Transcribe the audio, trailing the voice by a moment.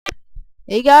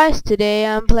Hey guys, today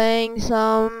I'm playing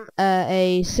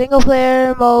a single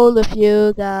player mode with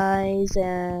you guys,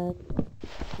 and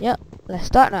yep, let's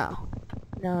start now.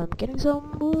 Now I'm getting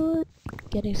some wood,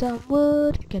 getting some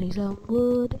wood, getting some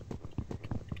wood,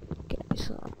 getting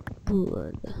some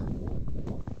wood.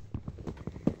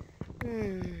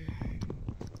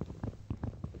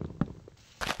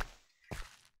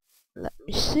 Let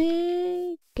me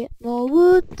see. Get more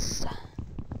woods.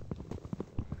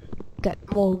 Get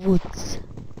more woods.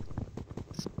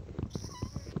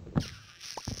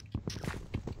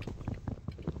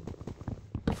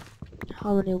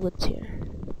 How many woods here?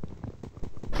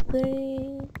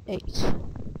 3, 8,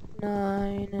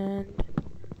 9, and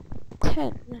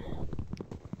 10.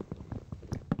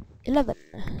 11.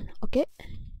 Okay.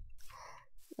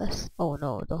 Oh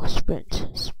no, don't sprint.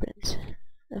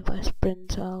 If I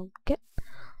sprint, I'll get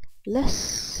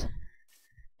less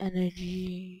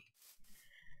energy.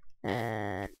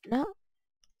 And now,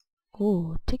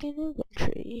 taking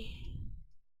inventory.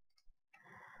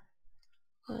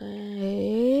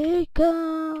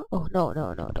 Go. Oh no,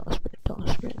 don't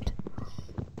sprint.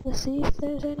 Let's see if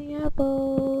there's any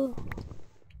apple.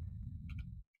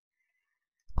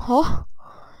 Huh?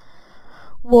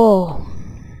 Whoa!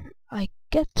 I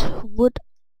get wood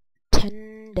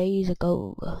 10 days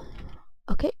ago.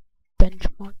 Okay,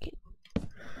 benchmarking.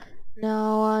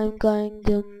 Now I'm going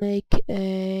to make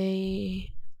a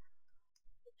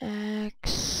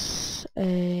axe,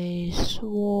 a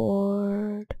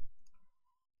sword,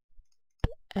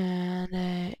 and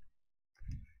a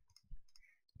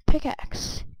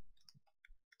pickaxe.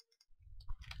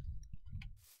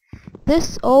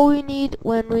 This all we need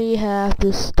when we have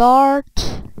to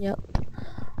start. Yep.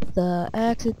 The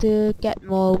axe to get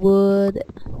more wood,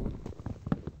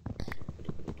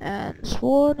 and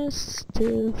sword is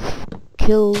to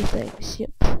kill things.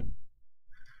 Yep.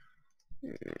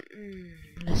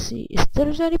 Let's see if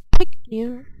there's any pig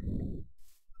near.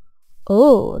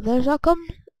 Oh,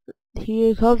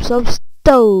 here comes some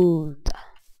stones.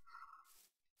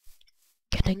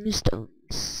 Getting the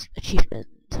stones achievement.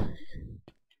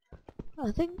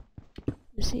 I think.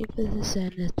 Let's see if this is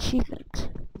an achievement.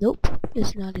 Nope,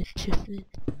 it's not an achievement.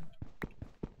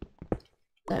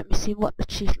 Let me see what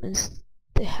achievements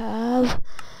they have.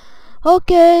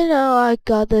 Okay, now I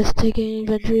got this taking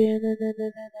inventory and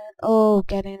oh,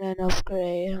 getting an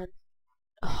upgrade on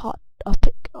hot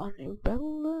topic on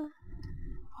regular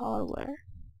hardware.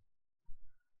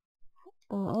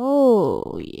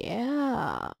 Oh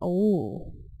yeah.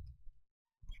 Oh.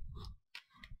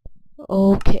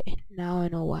 Okay, now I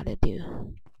know what to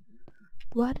do.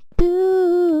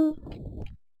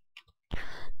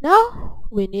 Now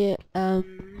we need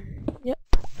yep.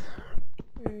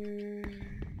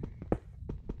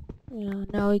 Yeah,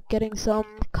 now we're getting some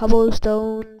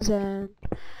cobblestones and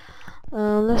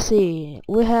let's see.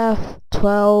 We have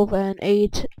 12 and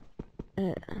 8.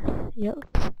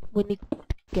 Yep. We need to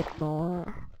get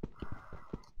more.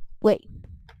 Wait.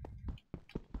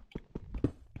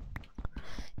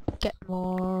 Get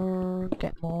more.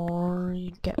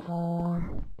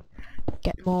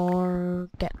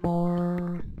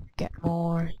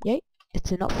 Yay,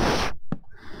 it's enough.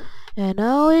 And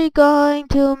now we're going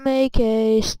to make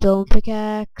a stone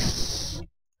pickaxe,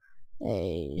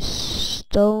 a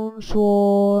stone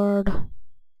sword,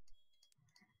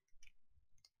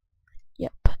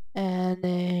 yep, and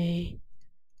a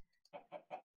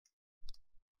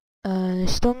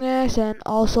stone axe, and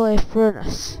also a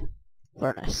furnace.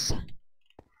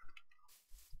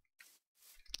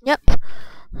 Yep.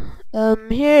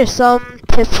 Here are some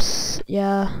tips.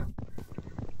 Yeah.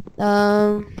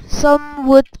 Some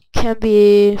wood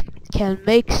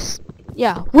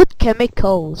wood can make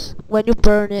coals when you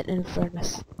burn it in a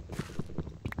furnace.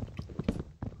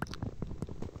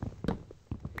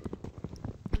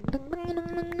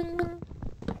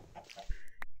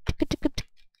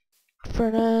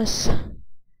 Furnace.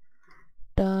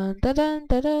 Dun dun dun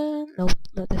dun dun. Nope,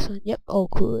 not this one. Yep. Oh,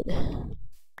 good.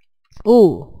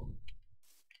 Ooh.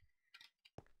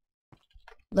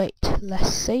 Wait, let's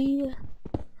see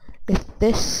if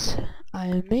this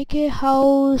I make a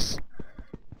house.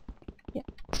 Yep.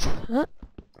 Huh?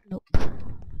 Nope,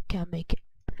 can't make it.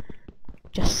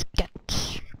 Just get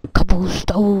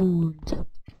cobblestones.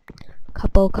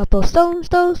 Couple stones,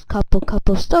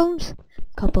 couple stones,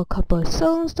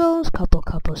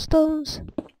 couple stones.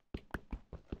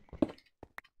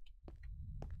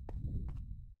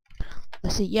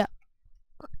 Let's see. Yeah,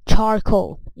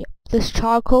 charcoal. Yep, this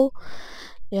charcoal.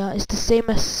 Yeah, it's the same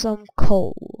as some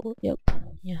coal. Yep.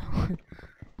 Yeah.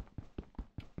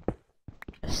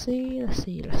 Let's see.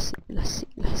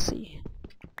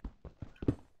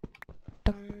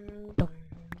 Dun, dun.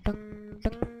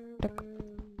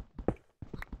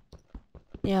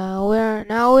 Yeah, we're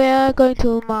going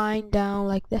to mine down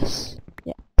like this.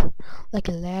 Yep, like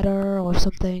a ladder or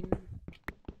something.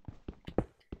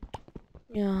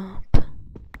 Yeah.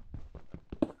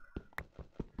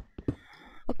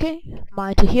 Okay,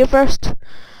 mine to here first.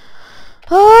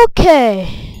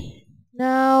 Okay.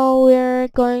 Now we're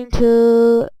going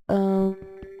to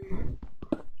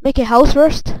make a house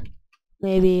first.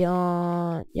 Maybe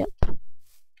on yep.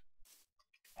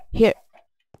 Here.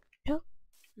 Yep.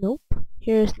 Nope.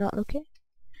 Here is not okay.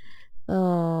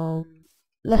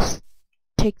 Let's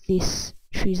take these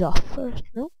trees off first.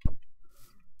 Nope.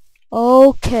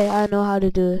 Okay, I know how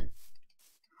to do it.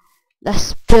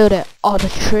 Let's build it on the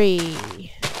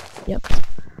tree. Yep.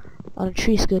 On the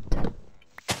tree is good.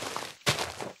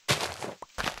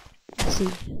 Let's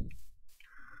see.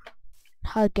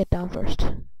 How to get down first.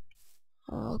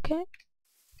 Okay.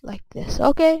 Like this.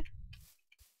 Okay.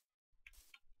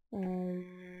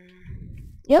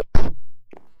 Yep.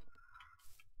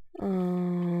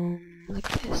 Like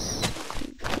this.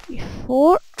 2, 3,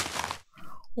 4.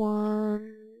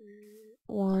 1,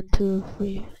 1, 2,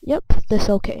 3. Yep, this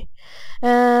okay.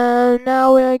 And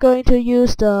now we are going to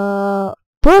use the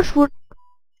birchwood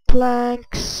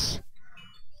planks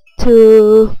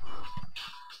to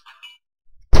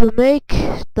make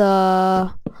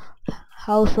the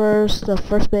house first, the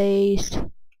first base.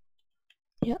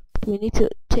 Yep, we need to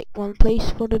take one place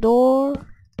for the door.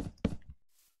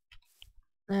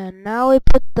 And now we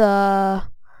put the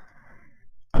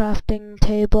crafting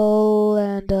table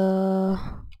and oh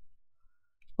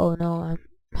no, I'm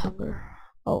hungry.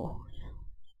 Oh.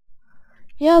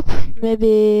 Yep,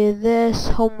 maybe this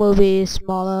home will be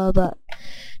smaller, but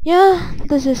yeah,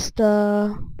 this is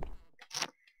the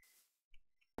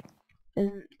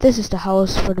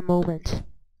house for the moment.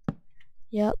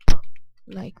 Yep,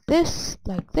 like this,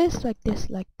 like this, like this,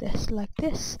 like this, like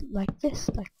this, like this,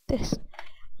 like this.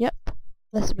 Yep,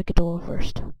 let's make a door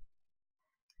first.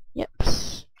 Yep,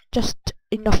 just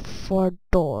enough for a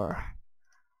door.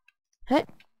 Hey,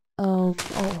 oh.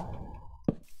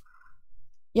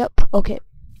 Yep, okay.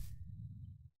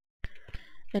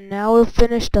 And now we'll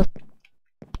finish the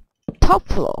top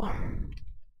floor.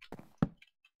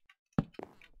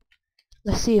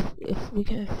 Let's see if we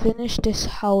can finish this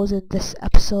house in this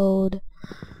episode.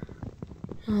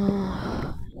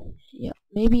 Yeah,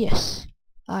 maybe yes.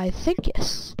 I think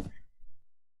yes.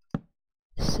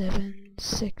 7,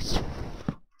 6.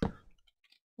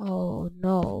 Oh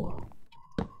no.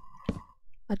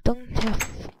 I don't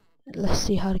have. Let's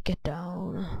see how to get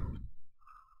down.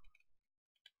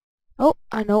 Oh,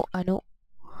 I know.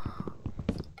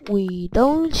 We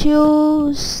don't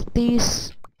use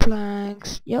these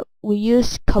planks. Yep, we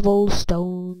use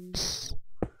cobblestones.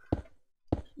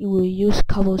 We use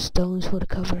cobblestones for the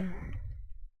cover.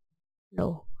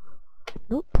 No.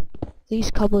 Nope.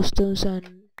 These cobblestones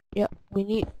and yep, we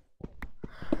need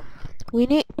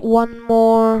one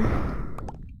more.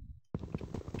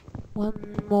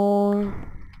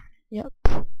 Yep.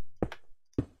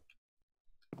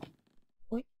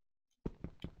 Wait.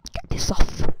 Get this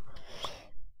off.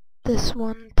 This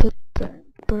one put the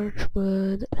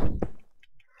birchwood.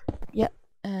 Yep,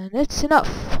 and it's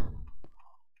enough.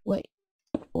 Wait.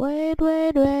 Wait.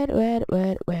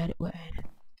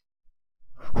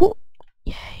 Whoo!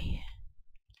 Yay.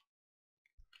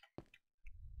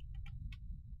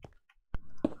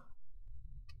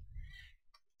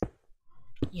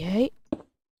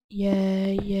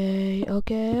 Yay.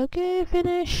 Okay,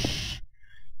 finish.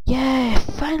 Yay,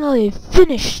 finally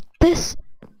finished this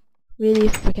really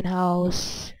freaking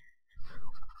house.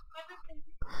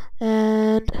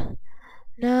 And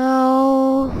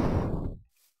now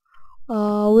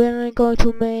we're going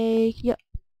to make, yep,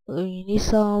 we need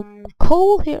some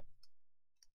coal here.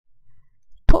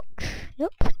 Torch.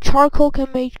 Yep, charcoal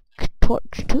can make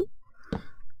torch too.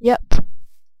 Yep.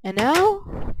 And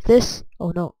now this,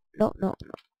 oh no.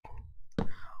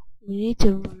 We need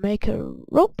to make a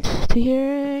rope to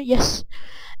here. Yes.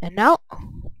 And now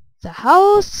the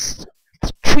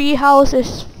tree house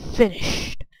is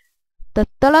finished. Da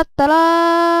da da da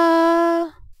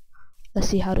da. Let's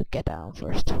see how to get down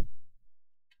first.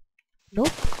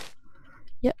 Nope.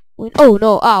 Yep. Oh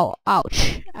no! Ow!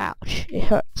 Ouch! It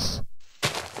hurts.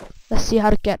 Let's see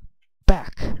how to get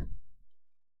back.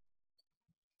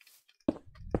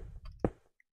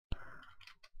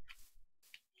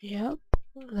 Yep.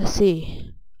 Let's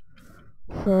see.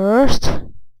 First.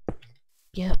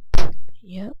 Yep.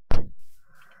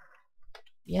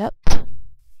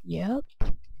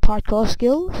 Parkour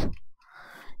skills.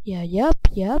 Yeah. Yep.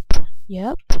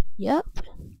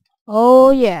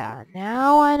 Oh yeah.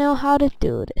 Now I know how to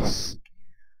do this.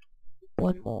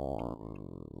 One more.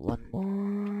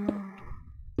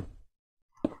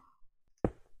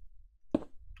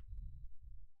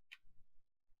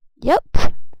 Yep.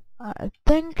 I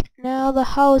think now the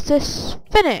house is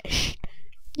finished.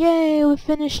 Yay, we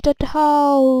finished at the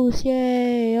house.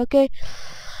 Yay. Okay.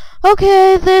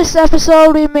 Okay, this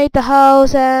episode we made the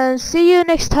house, and see you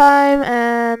next time,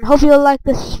 and hope you like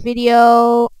this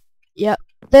video. Yep,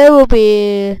 there will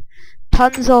be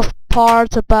tons of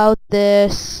parts about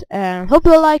this, and hope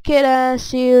you like it, and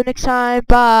see you next time.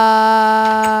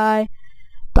 Bye.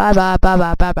 Bye bye bye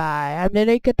bye bye bye. I'm the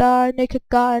naked guy, naked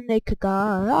guy, naked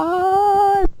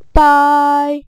guy. Bye.